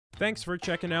Thanks for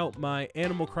checking out my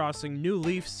Animal Crossing New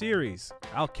Leaf series.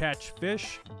 I'll catch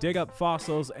fish, dig up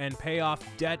fossils, and pay off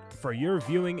debt for your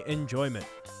viewing enjoyment.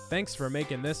 Thanks for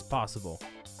making this possible.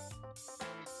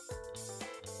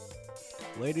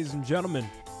 Ladies and gentlemen,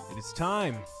 it is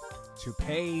time to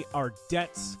pay our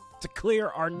debts, to clear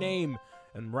our name,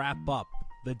 and wrap up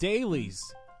the dailies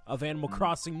of Animal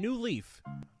Crossing New Leaf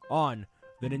on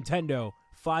the Nintendo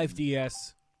 5DS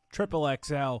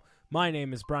XXL. My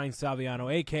name is Brian Saviano,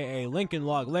 aka Lincoln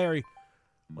Log Larry.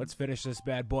 Let's finish this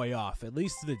bad boy off, at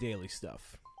least the daily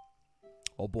stuff.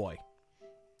 Oh boy.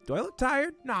 Do I look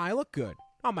tired? Nah, I look good.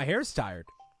 Oh, my hair's tired.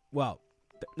 Well,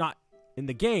 not in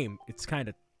the game. It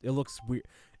looks weird.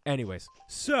 Anyways,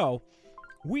 so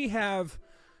we have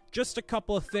just a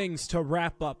couple of things to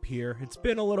wrap up here. It's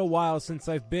been a little while since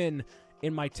I've been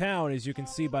in my town, as you can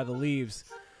see by the leaves.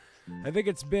 I think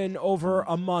it's been over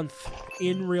a month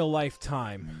in real life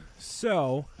time.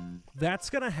 So,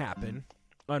 that's going to happen,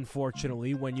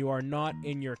 unfortunately, when you are not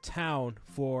in your town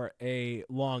for a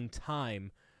long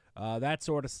time. That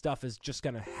sort of stuff is just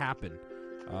going to happen.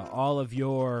 All of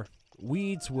your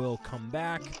weeds will come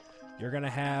back. You're going to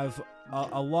have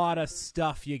a lot of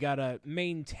stuff you got to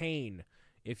maintain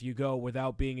if you go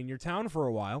without being in your town for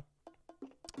a while.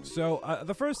 So,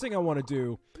 the first thing I want to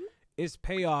do is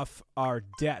pay off our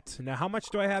debt. Now, how much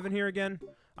do I have in here again?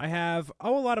 I have,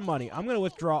 a lot of money. I'm going to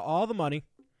withdraw all the money.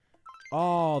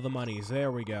 All the monies.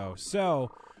 There we go. So,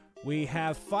 we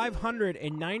have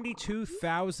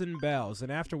 592,000 bells.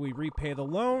 And after we repay the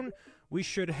loan, we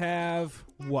should have,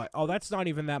 what? Oh, that's not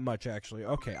even that much, actually.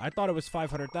 Okay, I thought it was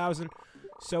 500,000.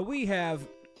 So, we have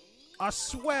a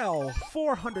swell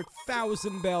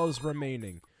 400,000 bells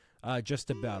remaining.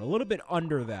 Just about. A little bit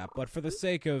under that, but for the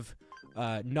sake of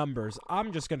numbers,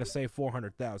 I'm just going to say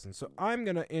 400,000. So I'm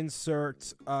going to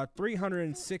insert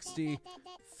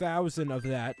 360,000 of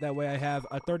that. That way I have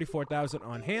 34,000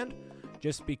 on hand,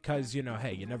 just because, you know,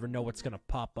 hey, you never know what's going to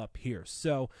pop up here.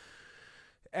 So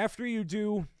after you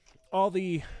do all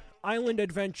the island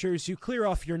adventures, you clear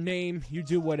off your name, you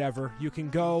do whatever. You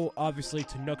can go, obviously,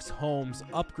 to Nook's Homes,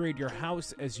 upgrade your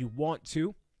house as you want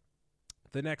to.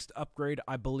 The next upgrade,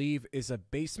 I believe, is a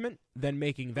basement, then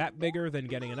making that bigger, then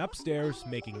getting an upstairs,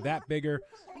 making that bigger,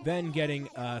 then getting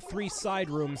 3 side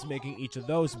rooms, making each of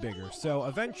those bigger. So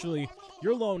eventually,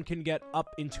 your loan can get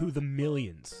up into the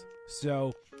millions.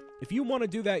 So if you want to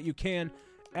do that, you can,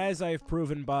 as I have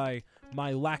proven by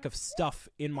my lack of stuff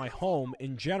in my home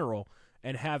in general,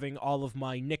 and having all of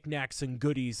my knickknacks and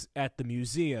goodies at the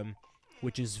museum,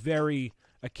 which is very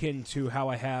akin to how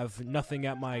I have nothing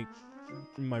at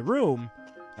in my room,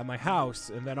 at my house,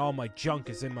 and then all my junk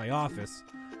is in my office.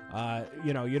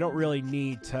 You know, you don't really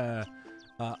need to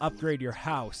upgrade your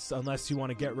house unless you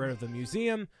want to get rid of the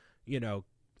museum. You know,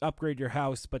 upgrade your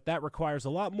house, but that requires a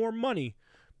lot more money,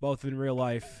 both in real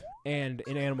life and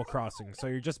in Animal Crossing. So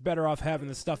you're just better off having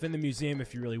the stuff in the museum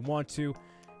if you really want to.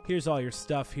 Here's all your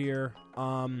stuff here.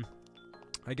 I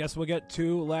guess we'll get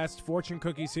 2 last fortune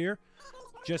cookies here,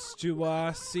 just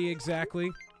to see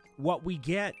exactly what we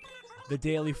get. The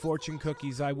daily fortune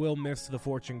cookies. I will miss the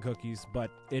fortune cookies,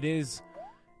 but it is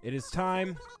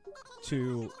time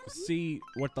to see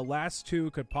what the last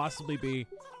 2 could possibly be.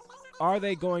 Are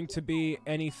they going to be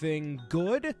anything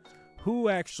good? Who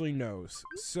actually knows?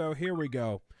 So here we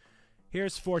go.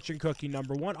 Here's fortune cookie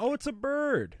number 1. Oh, it's a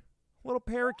bird. A little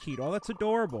parakeet. Oh, that's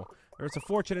adorable. There's a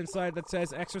fortune inside that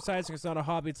says, exercising is not a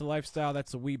hobby, it's a lifestyle.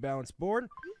 That's a Wii Balance board,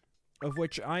 of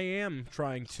which I am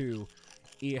trying to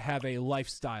have a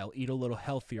lifestyle, eat a little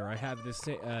healthier. I have this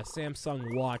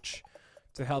Samsung watch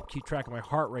to help keep track of my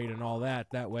heart rate and all that.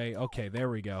 That way, okay, there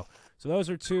we go. So those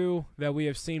are 2 that we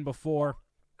have seen before.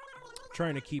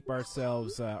 Trying to keep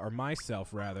ourselves, or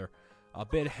myself rather, a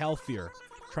bit healthier.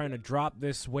 Trying to drop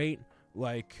this weight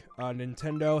like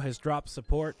Nintendo has dropped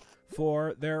support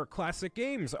for their classic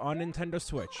games on Nintendo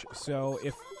Switch. So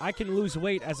if I can lose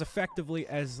weight as effectively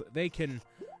as they can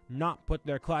not put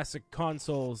their classic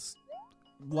consoles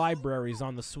libraries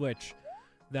on the Switch,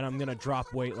 then I'm gonna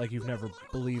drop weight like you've never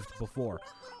believed before.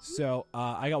 So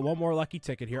I got 1 more lucky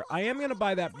ticket here. I am gonna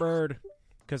buy that bird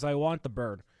because I want the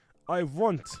bird. I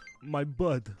want my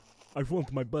bud. I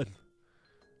want my bud.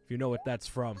 If you know what that's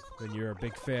from, then you're a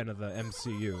big fan of the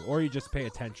MCU, or you just pay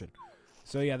attention.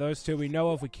 So yeah, those 2 we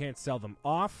know of. We can't sell them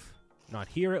off, not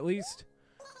here at least.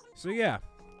 So yeah,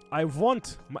 I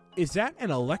want my... Is that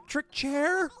an electric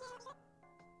chair?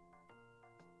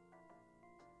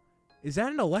 Is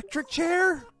that an electric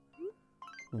chair?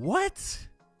 What?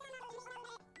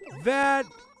 That...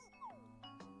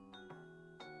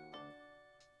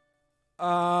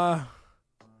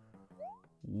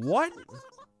 What?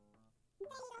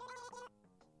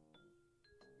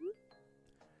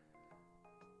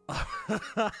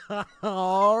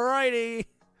 Alrighty.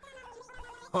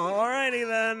 Alrighty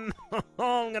then.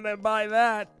 I'm gonna buy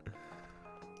that.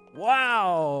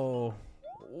 Wow.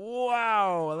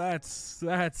 Wow, that's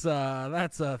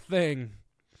a thing.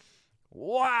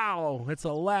 Wow, it's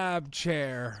a lab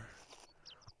chair.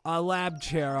 A lab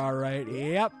chair, all right.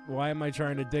 Yep. Why am I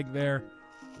trying to dig there?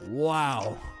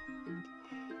 Wow.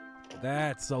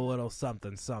 That's a little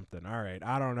something something. All right.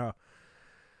 I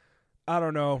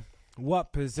don't know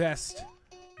what possessed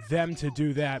them to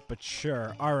do that, but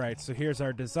sure. All right. So here's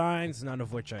our designs, none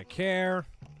of which I care,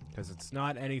 because it's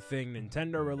not anything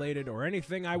Nintendo related or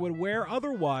anything I would wear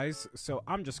otherwise, so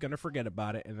I'm just going to forget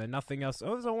about it, and then nothing else.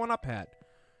 Oh, there's a 1-Up hat.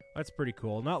 That's pretty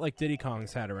cool. Not like Diddy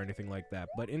Kong's hat or anything like that,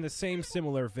 but in the same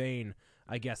similar vein,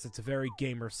 I guess. It's a very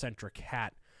gamer-centric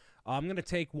hat. I'm going to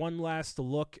take one last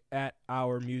look at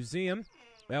our museum.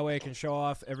 That way I can show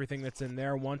off everything that's in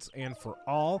there once and for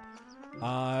all.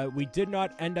 We did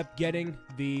not end up getting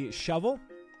the shovel.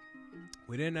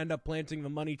 We didn't end up planting the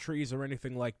money trees or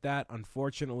anything like that,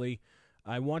 unfortunately.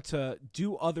 I want to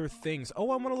do other things.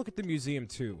 Oh, I want to look at the museum,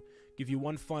 too. Give you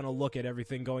one final look at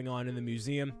everything going on in the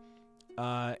museum.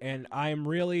 And I am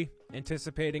really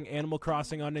anticipating Animal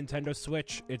Crossing on Nintendo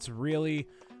Switch. It's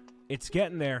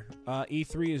getting there.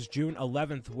 E3 is June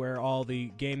 11th, where all the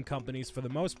game companies, for the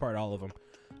most part, all of them,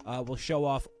 will show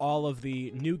off all of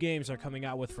the new games they're coming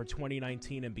out with for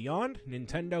 2019 and beyond.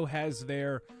 Nintendo has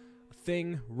their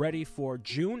thing ready for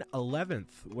June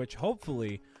 11th, which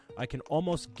hopefully I can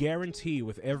almost guarantee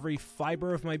with every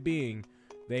fiber of my being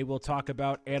they will talk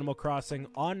about Animal Crossing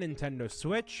on Nintendo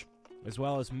Switch, as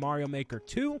well as Mario Maker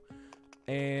 2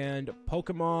 and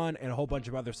Pokemon and a whole bunch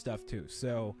of other stuff too.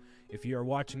 So if you're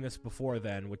watching this before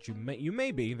then, which you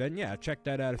may be, then yeah, check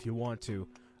that out if you want to.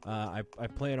 I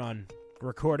plan on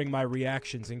recording my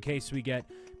reactions in case we get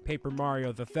Paper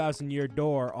Mario: The Thousand-Year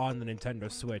Door on the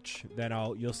Nintendo Switch. Then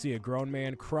you'll see a grown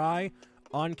man cry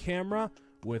on camera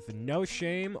with no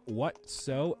shame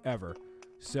whatsoever.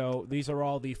 So these are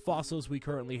all the fossils we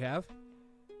currently have.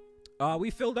 We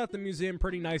filled out the museum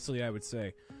pretty nicely, I would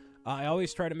say. I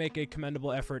always try to make a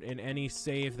commendable effort in any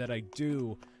save that I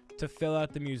do to fill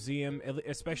out the museum,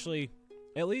 especially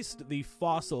at least the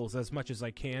fossils as much as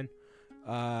I can.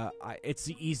 It's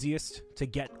the easiest to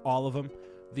get all of them.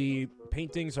 The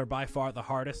paintings are by far the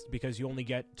hardest because you only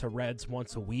get to reds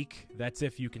once a week. That's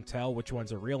if you can tell which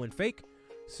ones are real and fake.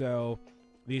 So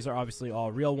these are obviously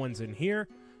all real ones in here.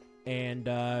 And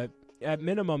at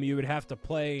minimum, you would have to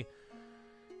play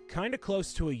kind of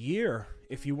close to a year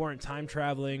if you weren't time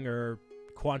traveling or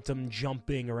quantum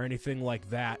jumping or anything like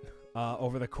that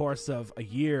over the course of a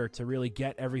year to really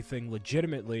get everything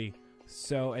legitimately.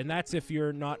 So, and that's if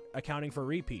you're not accounting for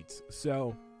repeats.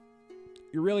 So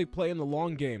you're really playing the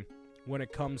long game when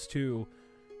it comes to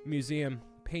museum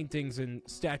paintings and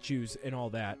statues and all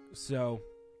that. So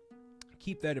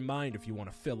keep that in mind if you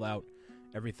want to fill out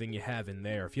everything you have in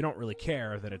there. If you don't really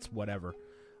care, then it's whatever.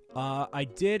 I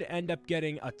did end up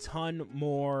getting a ton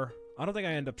more. I don't think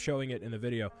I end up showing it in the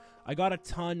video. I got a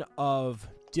ton of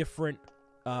different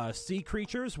sea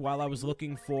creatures while I was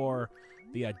looking for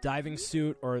the diving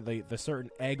suit or the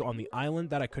certain egg on the island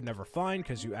that I could never find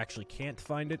because you actually can't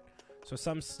find it. So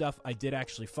some stuff I did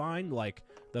actually find, like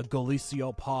the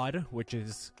Galiciopod, which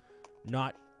is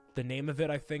not the name of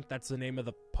it. I think that's the name of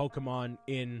the Pokemon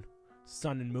in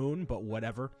Sun and Moon, but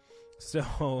whatever.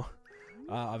 So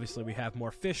obviously we have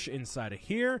more fish inside of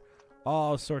here.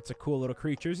 All sorts of cool little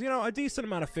creatures. You know, a decent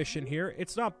amount of fish in here.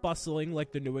 It's not bustling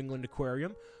like the New England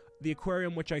Aquarium. The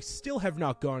aquarium, which I still have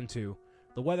not gone to.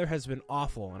 The weather has been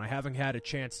awful, and I haven't had a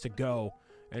chance to go.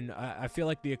 And I feel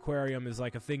like the aquarium is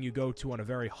like a thing you go to on a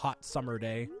very hot summer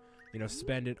day. You know,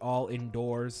 spend it all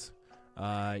indoors.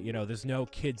 You know, there's no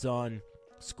kids on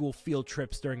school field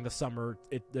trips during the summer.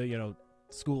 You know,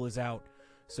 school is out.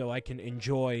 So I can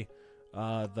enjoy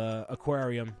the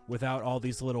aquarium without all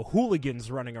these little hooligans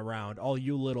running around. All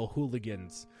you little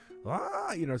hooligans.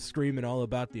 You know, screaming all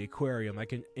about the aquarium. I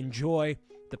can enjoy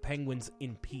the penguins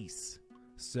in peace.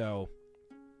 So,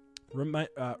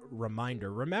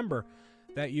 remember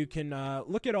that you can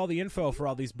look at all the info for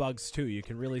all these bugs too. You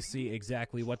can really see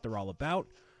exactly what they're all about,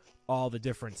 all the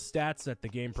different stats that the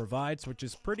game provides, which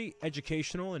is pretty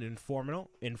educational and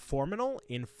informational.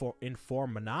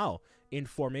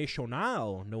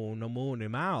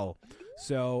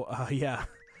 So yeah,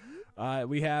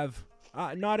 we have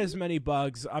not as many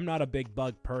bugs. I'm not a big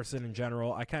bug person in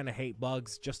general. I kind of hate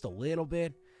bugs just a little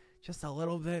bit.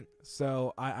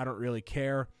 So I don't really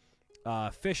care.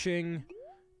 Fishing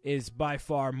is by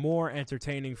far more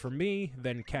entertaining for me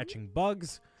than catching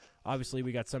bugs. Obviously,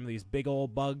 we got some of these big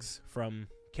old bugs from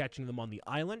catching them on the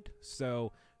island,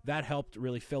 so that helped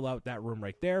really fill out that room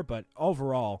right there. But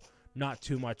overall, not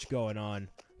too much going on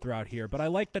throughout here. But I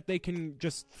like that they can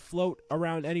just float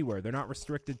around anywhere. They're not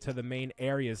restricted to the main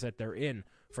areas that they're in.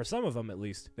 For some of them, at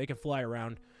least, they can fly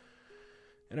around.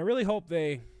 And I really hope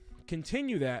they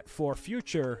continue that for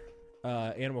future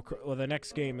the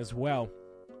next game as well.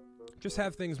 Just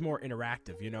have things more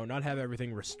interactive, you know, not have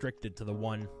everything restricted to the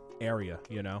one area,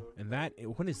 you know. And that,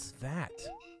 what is that?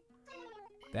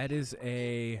 That is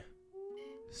a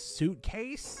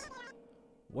suitcase?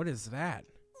 What is that?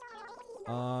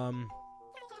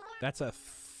 That's a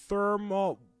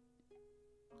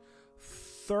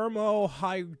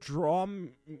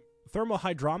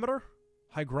thermohydrometer?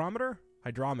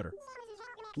 Hydrometer.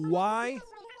 Why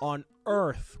on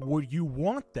earth would you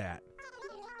want that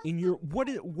in your, what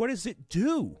does it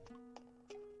do?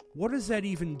 What does that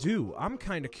even do? I'm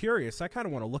kind of curious. I kind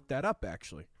of want to look that up,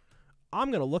 actually.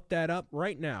 I'm going to look that up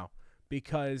right now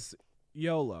because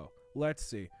YOLO. Let's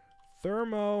see.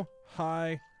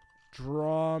 Thermohydrometer.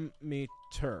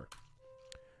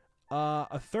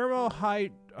 A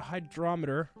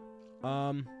thermohydrometer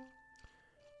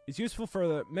is useful for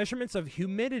the measurements of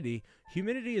humidity.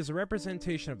 Humidity is a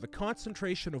representation of the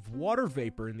concentration of water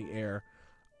vapor in the air.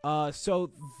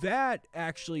 So that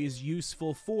actually is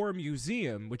useful for a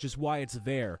museum, which is why it's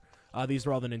there. These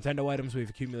are all the Nintendo items we've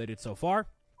accumulated so far.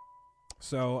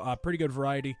 So, pretty good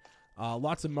variety.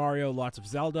 Lots of Mario, lots of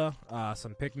Zelda,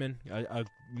 some Pikmin.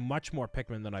 Much more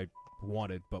Pikmin than I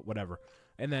wanted, but whatever.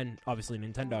 And then, obviously,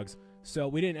 Nintendogs. So,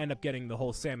 we didn't end up getting the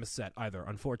whole Samus set either,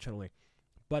 unfortunately.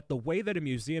 But the way that a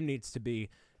museum needs to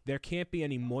be, there can't be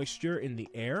any moisture in the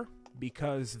air,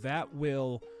 because that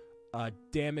will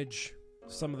damage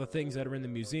some of the things that are in the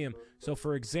museum. So,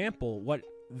 for example, what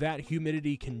that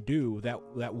humidity can do,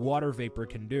 that water vapor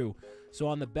can do. So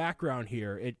on the background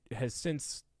here, it has,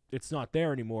 since it's not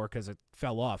there anymore because it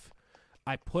fell off,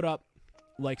 I put up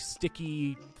like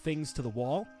sticky things to the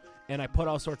wall, and I put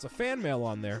all sorts of fan mail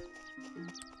on there,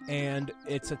 and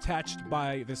it's attached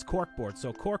by this corkboard.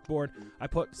 So corkboard, I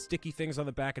put sticky things on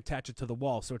the back, attach it to the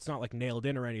wall, so it's not like nailed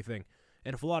in or anything.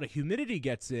 And if a lot of humidity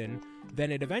gets in,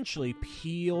 then it eventually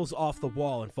peels off the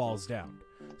wall and falls down.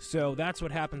 So that's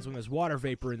what happens when there's water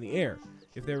vapor in the air.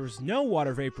 If there was no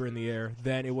water vapor in the air,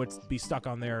 then it would be stuck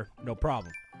on there, no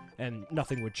problem. And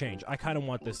nothing would change. I kind of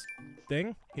want this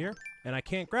thing here, and I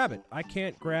can't grab it. I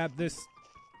can't grab this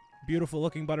beautiful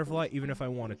looking butterfly, even if I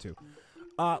wanted to.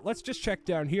 Let's just check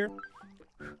down here.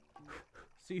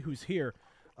 See who's here.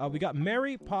 We got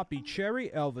Mary, Poppy, Cherry,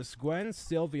 Elvis, Gwen,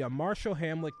 Sylvia, Marshall,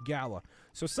 Hamlet, Gala.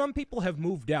 So some people have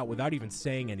moved out without even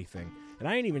saying anything. And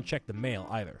I ain't even checked the mail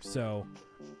either. So,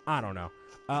 I don't know.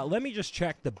 Let me just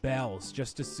check the bells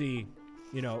just to see,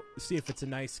 you know, see if it's a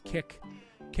nice kick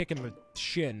in the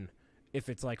shin. If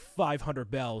it's like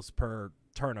 500 bells per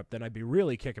turnip, then I'd be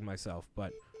really kicking myself.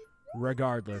 But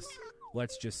regardless,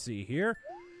 let's just see here.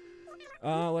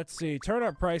 Let's see.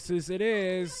 Turnip prices, it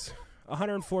is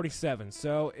 147.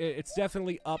 So it's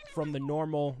definitely up from the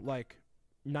normal, like,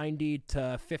 90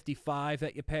 to 55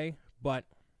 that you pay. But...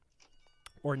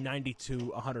 or 90 to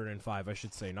 105, I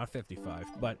should say, not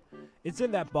 55. But it's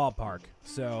in that ballpark,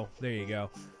 so there you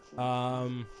go.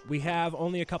 We have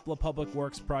only a couple of public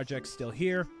works projects still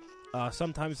here.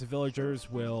 Sometimes the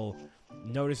villagers will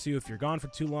notice you if you're gone for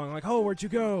too long, like, oh, where'd you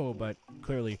go? But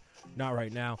clearly not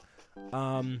right now.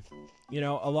 You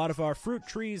know, a lot of our fruit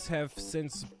trees have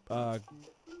since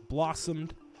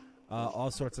blossomed,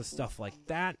 all sorts of stuff like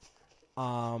that.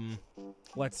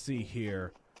 Let's see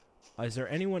here. Is there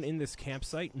anyone in this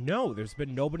campsite? No, there's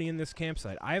been nobody in this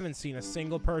campsite. I haven't seen a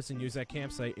single person use that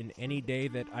campsite in any day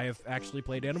that I have actually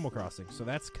played Animal Crossing. So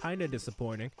that's kind of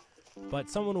disappointing. But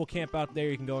someone will camp out there.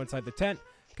 You can go inside the tent,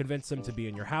 convince them to be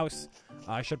in your house.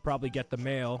 I should probably get the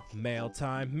mail. Mail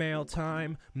time, mail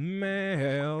time,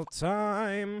 mail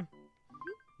time.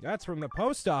 That's from the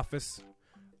post office.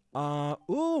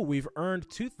 Ooh, we've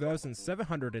earned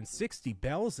 2,760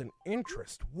 bells in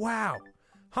interest. Wow.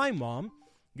 Hi, Mom.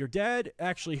 Your dad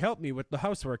actually helped me with the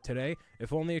housework today.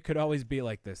 If only it could always be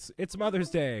like this. It's Mother's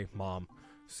Day, Mom.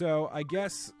 So I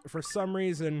guess for some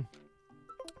reason,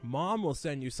 Mom will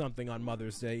send you something on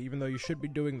Mother's Day, even though you should be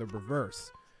doing the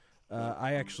reverse.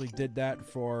 I actually did that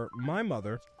for my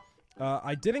mother.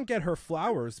 I didn't get her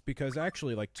flowers because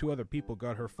actually like 2 other people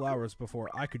got her flowers before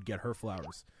I could get her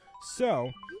flowers.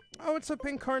 So, oh, it's a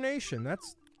pink carnation.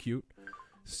 That's cute.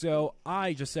 So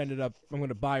I just ended up, I'm going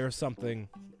to buy her something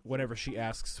whenever she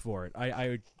asks for it.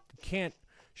 I can't,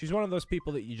 she's one of those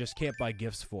people that you just can't buy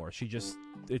gifts for. She just,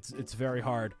 it's very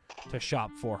hard to shop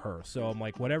for her. So I'm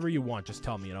like, whatever you want, just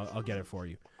tell me and I'll get it for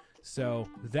you. So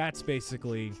that's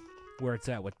basically where it's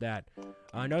at with that.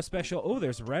 No special. Oh,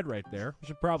 there's red right there. We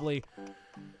should probably,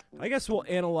 I guess we'll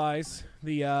analyze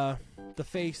the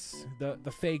face,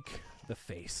 the fake, the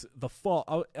face, the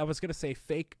fall. I was gonna say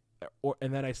fake,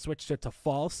 and then I switched it to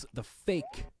false. The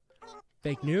fake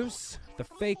news, the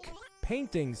fake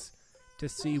paintings, to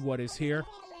see what is here.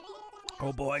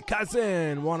 Oh boy,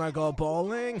 cousin, wanna go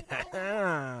bowling?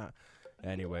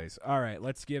 Anyways, all right,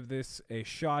 let's give this a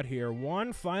shot here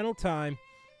one final time.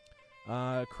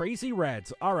 Crazy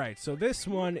Reds. All right, so this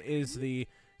one is the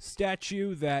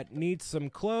statue that needs some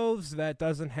clothes, that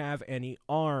doesn't have any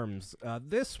arms.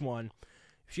 This one,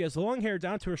 she has long hair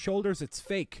down to her shoulders. It's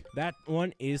fake. That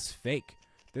one is fake.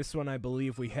 This one I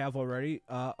believe we have already.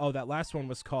 Oh, that last one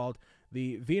was called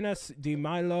the Venus de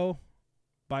Milo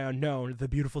by Unknown, the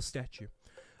beautiful statue.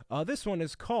 This one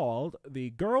is called The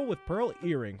Girl with Pearl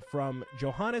Earring from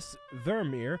Johannes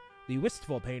Vermeer, the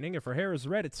Wistful painting. If her hair is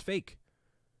red, it's fake.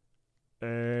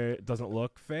 It doesn't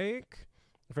look fake.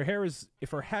 If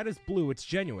her hat is blue, it's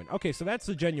genuine. Okay, so that's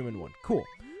the genuine one. Cool.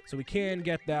 So we can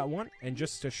get that one. And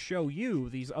just to show you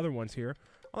these other ones here,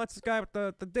 oh, that's the guy with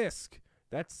the disc.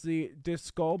 That's the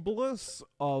Discobolus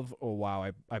of, oh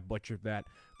wow, I butchered that.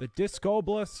 The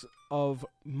Discobolus of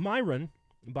Myron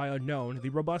by Unknown, the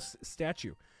robust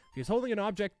statue. If he's holding an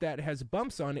object that has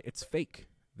bumps on it, it's fake.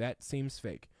 That seems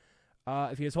fake.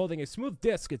 If he is holding a smooth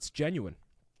disc, it's genuine.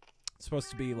 It's supposed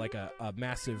to be like a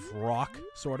massive rock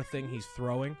sort of thing he's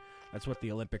throwing. That's what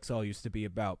the Olympics all used to be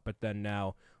about. But then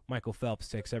now Michael Phelps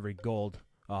takes every gold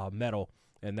medal,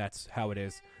 and that's how it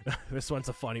is. This one's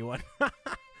a funny one.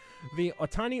 The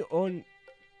Otani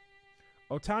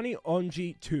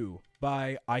Onji 2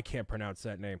 by, I can't pronounce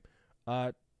that name.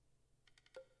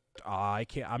 I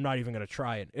can't. I'm not even going to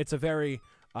try it. It's a very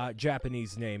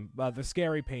Japanese name. The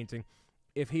scary painting.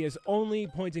 If he is only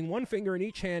pointing one finger in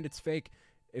each hand, it's fake.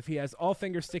 If he has all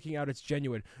fingers sticking out, it's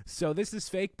genuine. So this is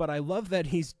fake, but I love that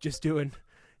he's just doing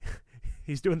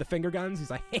he's doing the finger guns.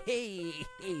 He's like, hey,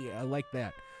 I like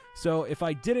that. So if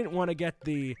I didn't want to get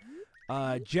the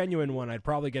genuine one, I'd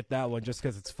probably get that one just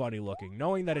because it's funny looking,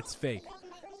 knowing that it's fake.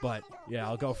 But yeah,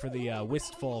 I'll go for the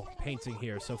wistful painting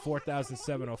here. So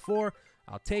 4,704.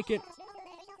 I'll take it.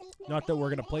 Not that we're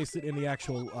going to place it in the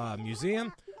actual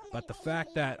museum, but the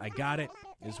fact that I got it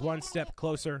is one step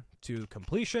closer to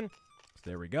completion. So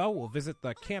there we go. We'll visit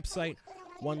the campsite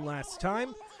one last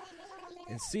time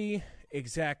and see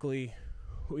exactly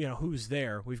who's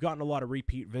there. We've gotten a lot of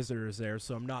repeat visitors there,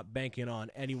 so I'm not banking on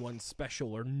anyone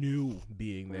special or new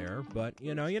being there. But,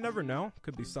 you never know.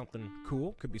 Could be something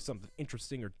cool. Could be something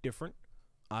interesting or different.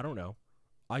 I don't know.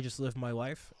 I just live my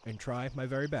life and try my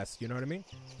very best. You know what I mean?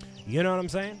 You know what I'm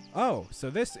saying? Oh, so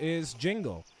this is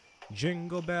Jingle.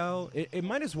 Jingle Bell. It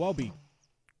might as well be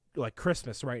like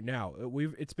Christmas right now.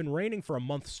 It's been raining for a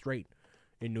month straight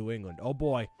in New England. Oh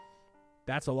boy.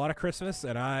 That's a lot of Christmas,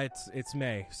 and it's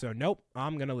May. So nope,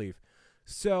 I'm going to leave.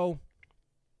 So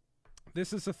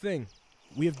this is the thing.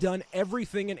 We have done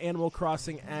everything in Animal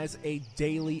Crossing as a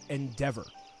daily endeavor.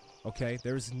 Okay?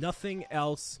 There's nothing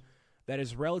else that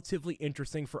is relatively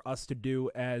interesting for us to do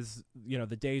as,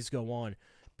 the days go on.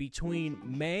 Between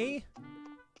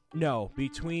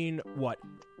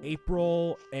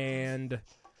April and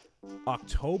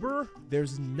October,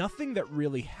 there's nothing that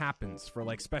really happens for,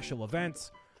 like, special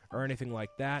events or anything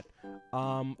like that.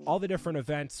 All the different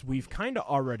events we've kind of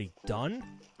already done,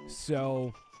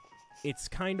 so it's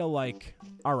kind of like,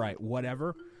 all right,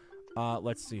 whatever.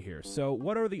 Let's see here. So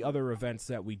what are the other events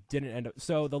that we didn't end up...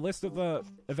 So the list of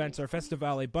events are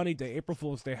Festivale, Bunny Day, April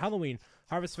Fool's Day, Halloween,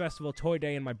 Harvest Festival, Toy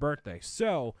Day, and my birthday.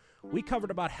 So we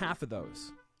covered about half of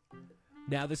those.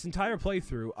 Now, this entire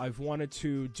playthrough, I've wanted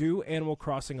to do Animal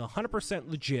Crossing 100%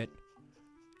 legit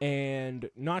and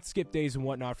not skip days and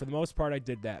whatnot. For the most part, I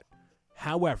did that.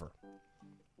 However,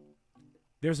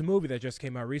 there's a movie that just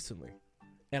came out recently,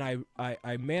 and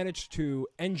I managed to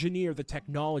engineer the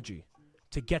technology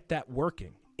to get that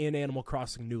working in Animal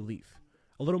Crossing New Leaf.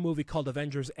 A little movie called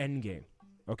Avengers Endgame,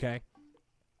 okay?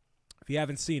 If you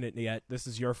haven't seen it yet, this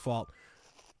is your fault.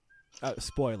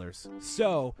 Spoilers.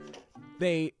 So,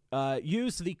 they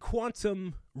use the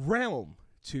quantum realm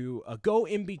to go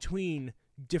in between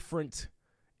different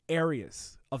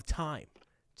areas of time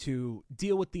to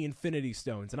deal with the Infinity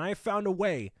Stones. And I have found a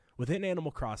way within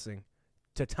Animal Crossing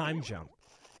to time jump.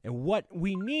 And what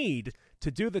we need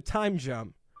to do the time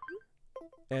jump,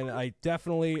 and I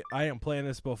am playing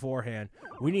this beforehand,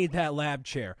 we need that lab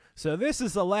chair. So this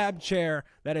is the lab chair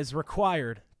that is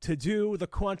required to do the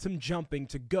quantum jumping,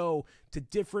 to go to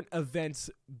different events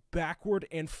backward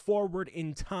and forward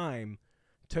in time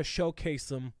to showcase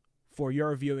them for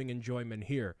your viewing enjoyment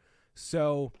here.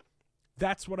 So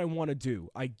that's what I want to do.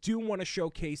 I do want to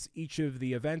showcase each of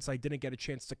the events I didn't get a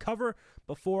chance to cover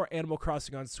before Animal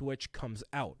Crossing on Switch comes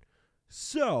out.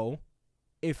 So,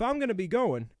 if I'm going to be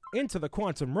going into the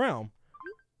quantum realm,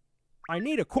 I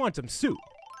need a quantum suit.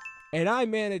 And I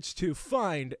managed to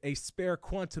find a spare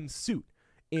quantum suit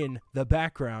in the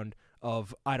background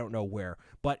of I don't know where.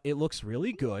 But it looks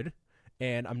really good.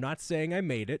 And I'm not saying I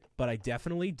made it, but I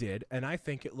definitely did. And I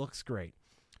think it looks great.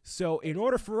 So in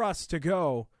order for us to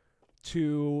go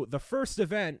to the first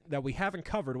event that we haven't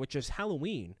covered, which is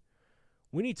Halloween,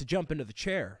 we need to jump into the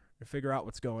chair and figure out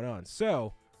what's going on.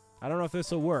 So I don't know if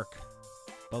this will work,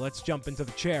 but let's jump into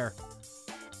the chair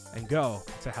and go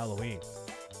to Halloween.